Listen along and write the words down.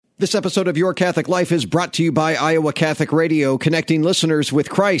This episode of Your Catholic Life is brought to you by Iowa Catholic Radio, connecting listeners with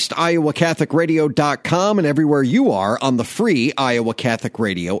Christ. iowacatholicradio.com and everywhere you are on the free Iowa Catholic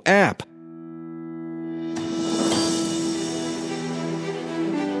Radio app.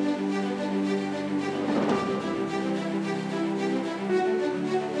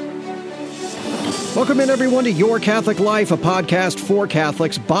 Welcome in, everyone, to Your Catholic Life, a podcast for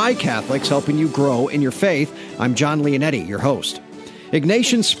Catholics by Catholics, helping you grow in your faith. I'm John Leonetti, your host.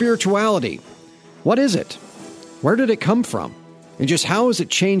 Ignatian spirituality. What is it? Where did it come from? And just how is it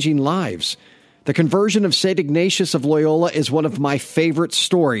changing lives? The conversion of St. Ignatius of Loyola is one of my favorite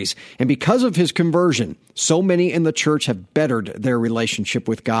stories, and because of his conversion, so many in the church have bettered their relationship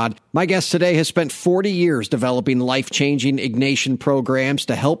with God. My guest today has spent 40 years developing life-changing Ignatian programs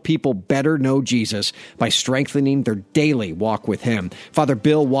to help people better know Jesus by strengthening their daily walk with Him. Father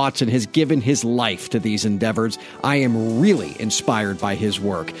Bill Watson has given his life to these endeavors. I am really inspired by his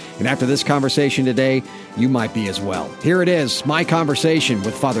work, and after this conversation today, you might be as well. Here it is, my conversation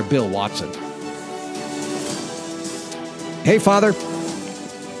with Father Bill Watson. Hey, Father.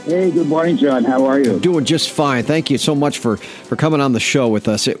 Hey, good morning, John. How are you? Doing just fine. Thank you so much for coming on the show with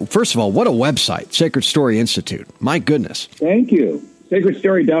us. First of all, what a website, Sacred Story Institute. My goodness. Thank you.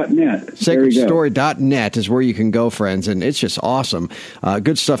 SacredStory.net. SacredStory.net is where you can go, friends, and it's just awesome.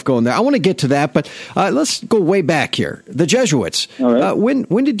 Good stuff going there. I want to get to that, but let's go way back here. The Jesuits. All right.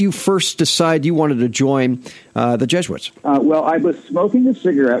 When did you first decide you wanted to join the Jesuits? Well, I was smoking a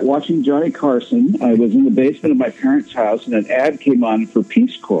cigarette, watching Johnny Carson. I was in the basement of my parents' house, and an ad came on for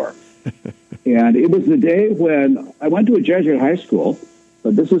Peace Corps. And it was the day when I went to a Jesuit high school,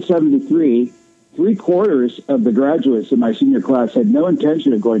 but this was 73. 3/4 of the graduates in my senior class had no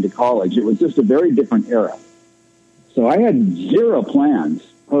intention of going to college. It was just a very different era. So I had zero plans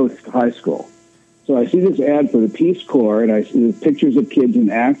post-high school. So I see this ad for the Peace Corps, and I see the pictures of kids in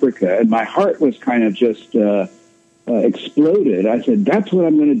Africa, and my heart was kind of just exploded. I said, that's what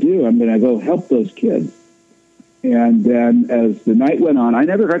I'm going to do. I'm going to go help those kids. And then as the night went on, I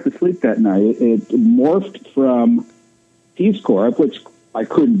never got to sleep that night. It morphed from Peace Corps, which I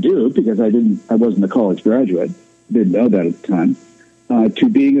couldn't do because I wasn't a college graduate, didn't know that at the time, to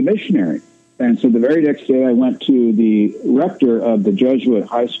being a missionary. And so the very next day I went to the rector of the Jesuit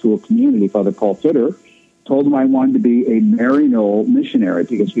high school community, Father Paul Fitter, told him I wanted to be a Maryknoll missionary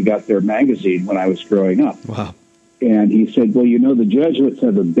because we got their magazine when I was growing up. Wow. And he said, well, you know, the Jesuits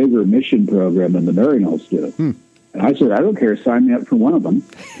have a bigger mission program than the Maryknolls do. And I said, I don't care, sign me up for one of them.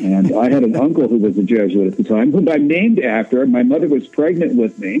 And I had an uncle who was a Jesuit at the time, whom I'm named after. My mother was pregnant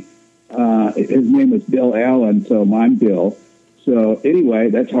with me. His name was Bill Allen, so I'm Bill. So anyway,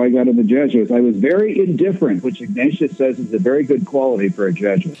 that's how I got in the Jesuits. I was very indifferent, which Ignatius says is a very good quality for a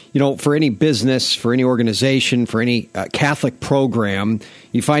Jesuit. You know, for any business, for any organization, for any Catholic program,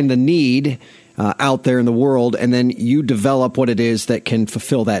 you find the need out there in the world, and then you develop what it is that can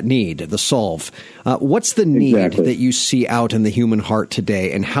fulfill that need, the solve. What's the need that you see out in the human heart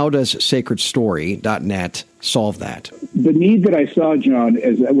today, and how does SacredStory.net solve that? The need that I saw, John,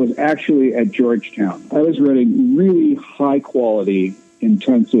 was actually at Georgetown. I was running really high-quality,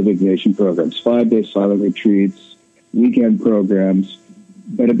 intensive Ignatian programs, 5-day silent retreats, weekend programs,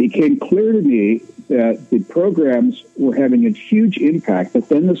 but it became clear to me that the programs were having a huge impact, but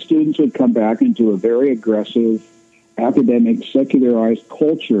then the students would come back into a very aggressive, academic, secularized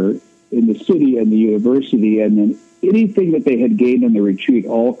culture in the city and the university, and then anything that they had gained in the retreat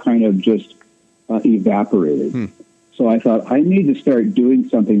all kind of just evaporated. So I thought, I need to start doing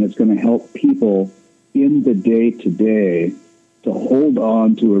something that's going to help people in the day-to-day to hold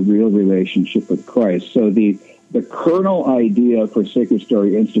on to a real relationship with Christ. So the kernel idea for Sacred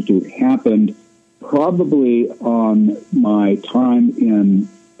Story Institute happened probably on my time in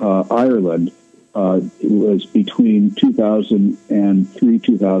Ireland. It was between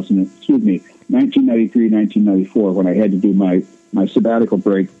 1993, 1994, when I had to do my sabbatical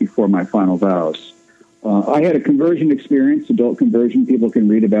break before my final vows. I had a conversion experience, adult conversion. People can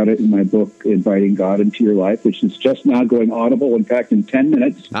read about it in my book, Inviting God into Your Life, which is just now going Audible. In fact, in 10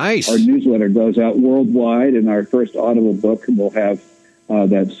 minutes, nice. Our newsletter goes out worldwide, and our first Audible book will have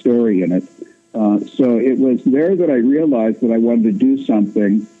that story in it. So it was there that I realized that I wanted to do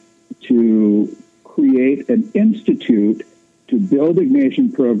something to create an institute to build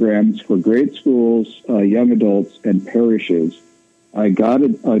Ignatian programs for grade schools, young adults, and parishes. I got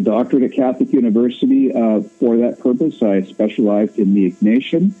a doctorate at Catholic University for that purpose. I specialized in the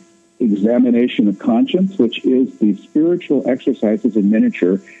Ignatian examination of conscience, which is the spiritual exercises in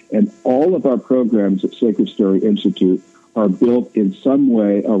miniature, and all of our programs at Sacred Story Institute are built in some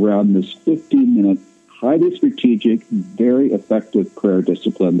way around this 15-minute highly strategic, very effective prayer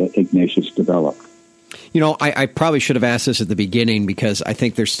discipline that Ignatius developed. You know, I probably should have asked this at the beginning because I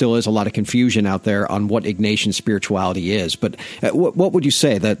think there still is a lot of confusion out there on what Ignatian spirituality is. But what would you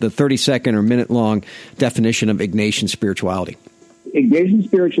say, the 30-second or minute-long definition of Ignatian spirituality? Ignatian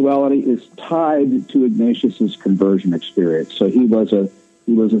spirituality is tied to Ignatius's conversion experience. So he was a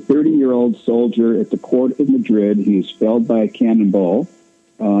 30-year-old soldier at the court of Madrid. He was felled by a cannonball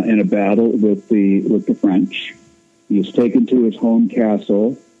in a battle with the French. He is taken to his home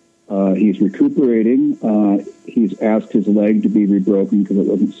castle. He's recuperating. He's asked his leg to be rebroken because it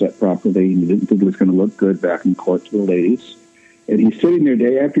wasn't set properly. He didn't think it was going to look good back in court to the ladies. And he's sitting there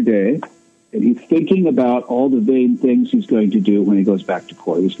day after day, and he's thinking about all the vain things he's going to do when he goes back to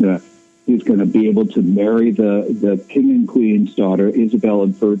court. He's going to be able to marry the king and queen's daughter, Isabel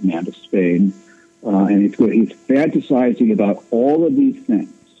and Ferdinand of Spain, and he's fantasizing about all of these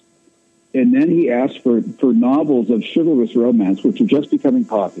things. And then he asked for novels of chivalrous romance, which are just becoming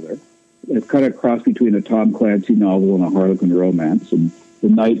popular. It's kind of a cross between a Tom Clancy novel and a Harlequin romance, and the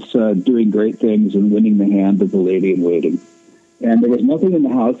knights doing great things and winning the hand of the lady in waiting. And there was nothing in the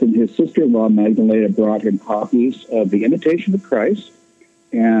house, and his sister-in-law, Magdalena, brought him copies of The Imitation of Christ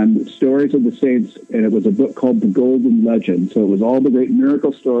and Stories of the Saints, and it was a book called The Golden Legend. So it was all the great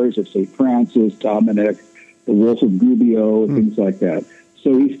miracle stories of St. Francis, Dominic, the Wolf of Gubbio, things like that.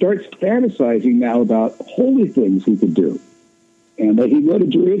 So he starts fantasizing now about holy things he could do. And that he'd go to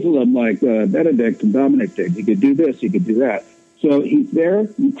Jerusalem like Benedict and Dominic did. He could do this, he could do that. So he's there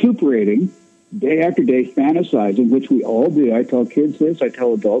recuperating day after day, fantasizing, which we all do. I tell kids this, I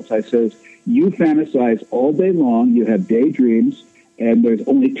tell adults, I says, you fantasize all day long, you have daydreams, and there's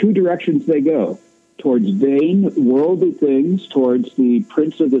only two directions they go, towards vain, worldly things, towards the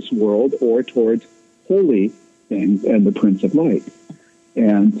prince of this world, or towards holy things and the Prince of Light.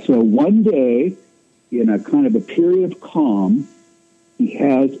 And so one day, in a kind of a period of calm, he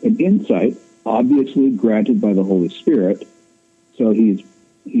has an insight, obviously granted by the Holy Spirit. So he's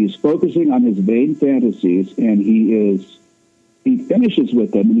focusing on his vain fantasies, and he finishes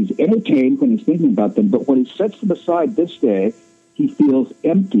with them, and he's entertained when he's thinking about them. But when he sets them aside this day, he feels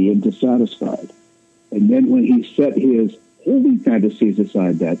empty and dissatisfied. And then when he set his holy fantasies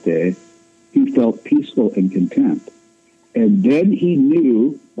aside that day, he felt peaceful and content. And then he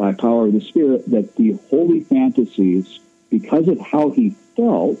knew, by power of the Spirit, that the holy fantasies, because of how he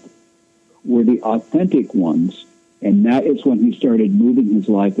felt, were the authentic ones. And that is when he started moving his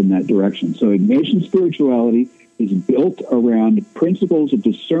life in that direction. So Ignatian spirituality is built around principles of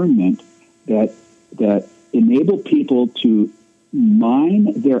discernment that enable people to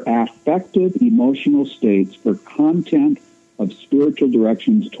mine their affective emotional states for content of spiritual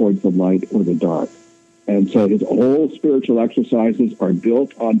directions towards the light or the dark. And so his whole spiritual exercises are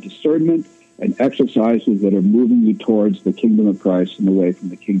built on discernment and exercises that are moving you towards the kingdom of Christ and away from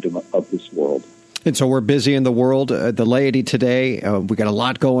the kingdom of this world. And so we're busy in the world, the laity today. We got a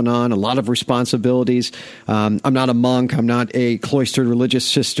lot going on, a lot of responsibilities. I'm not a monk. I'm not a cloistered religious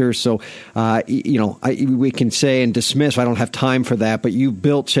sister. So, we can say and dismiss, I don't have time for that. But you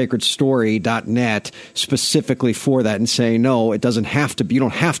built sacredstory.net specifically for that and say, no, it doesn't have to be. You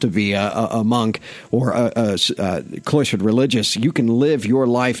don't have to be a monk or a cloistered religious. You can live your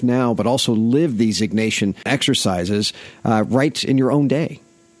life now, but also live these Ignatian exercises right in your own day.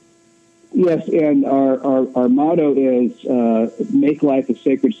 Yes, and our motto is make life a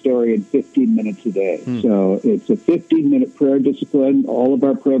sacred story in 15 minutes a day. So it's a 15-minute prayer discipline. All of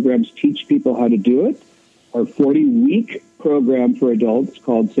our programs teach people how to do it. Our 40-week program for adults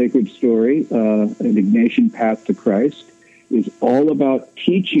called Sacred Story, an Ignatian Path to Christ, is all about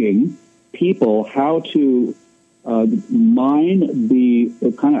teaching people how to mine the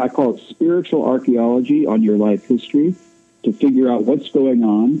kind of, I call it spiritual archaeology on your life history to figure out what's going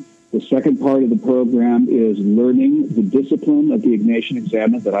on. The second part of the program is learning the discipline of the Ignatian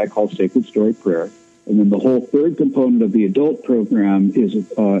Examen that I call Sacred Story Prayer. And then the whole third component of the adult program is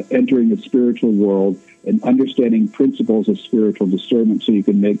entering the spiritual world and understanding principles of spiritual discernment so you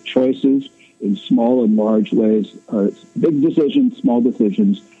can make choices in small and large ways, big decisions, small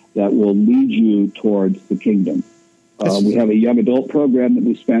decisions that will lead you towards the kingdom. We have a young adult program that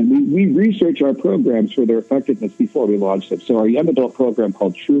we research our programs for their effectiveness before we launch them. So our young adult program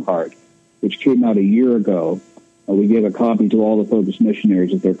called True Heart, which came out a year ago, we gave a copy to all the Focus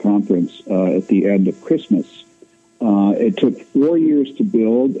missionaries at their conference at the end of Christmas. It took 4 years to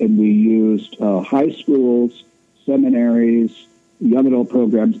build, and we used high schools, seminaries, young adult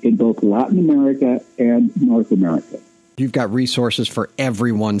programs in both Latin America and North America. You've got resources for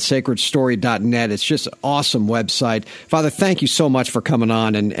everyone, sacredstory.net. It's just an awesome website. Father, thank you so much for coming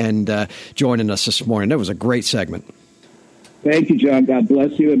on and joining us this morning. That was a great segment. Thank you, John. God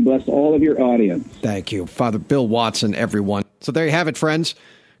bless you and bless all of your audience. Thank you. Father Bill Watson, everyone. So there you have it, friends.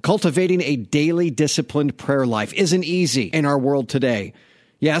 Cultivating a daily disciplined prayer life isn't easy in our world today.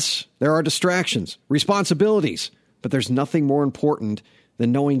 Yes, there are distractions, responsibilities, but there's nothing more important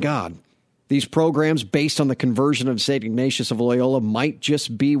than knowing God. These programs based on the conversion of St. Ignatius of Loyola might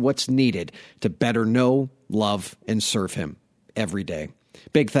just be what's needed to better know, love, and serve him every day.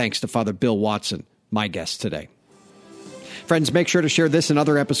 Big thanks to Father Bill Watson, my guest today. Friends, make sure to share this and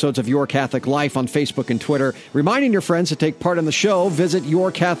other episodes of Your Catholic Life on Facebook and Twitter. Reminding your friends to take part in the show, visit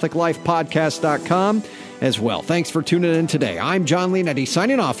yourcatholiclifepodcast.com as well. Thanks for tuning in today. I'm John Leonetti,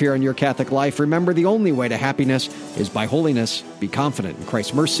 signing off here on Your Catholic Life. Remember, the only way to happiness is by holiness. Be confident in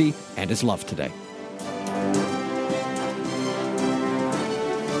Christ's mercy and his love today.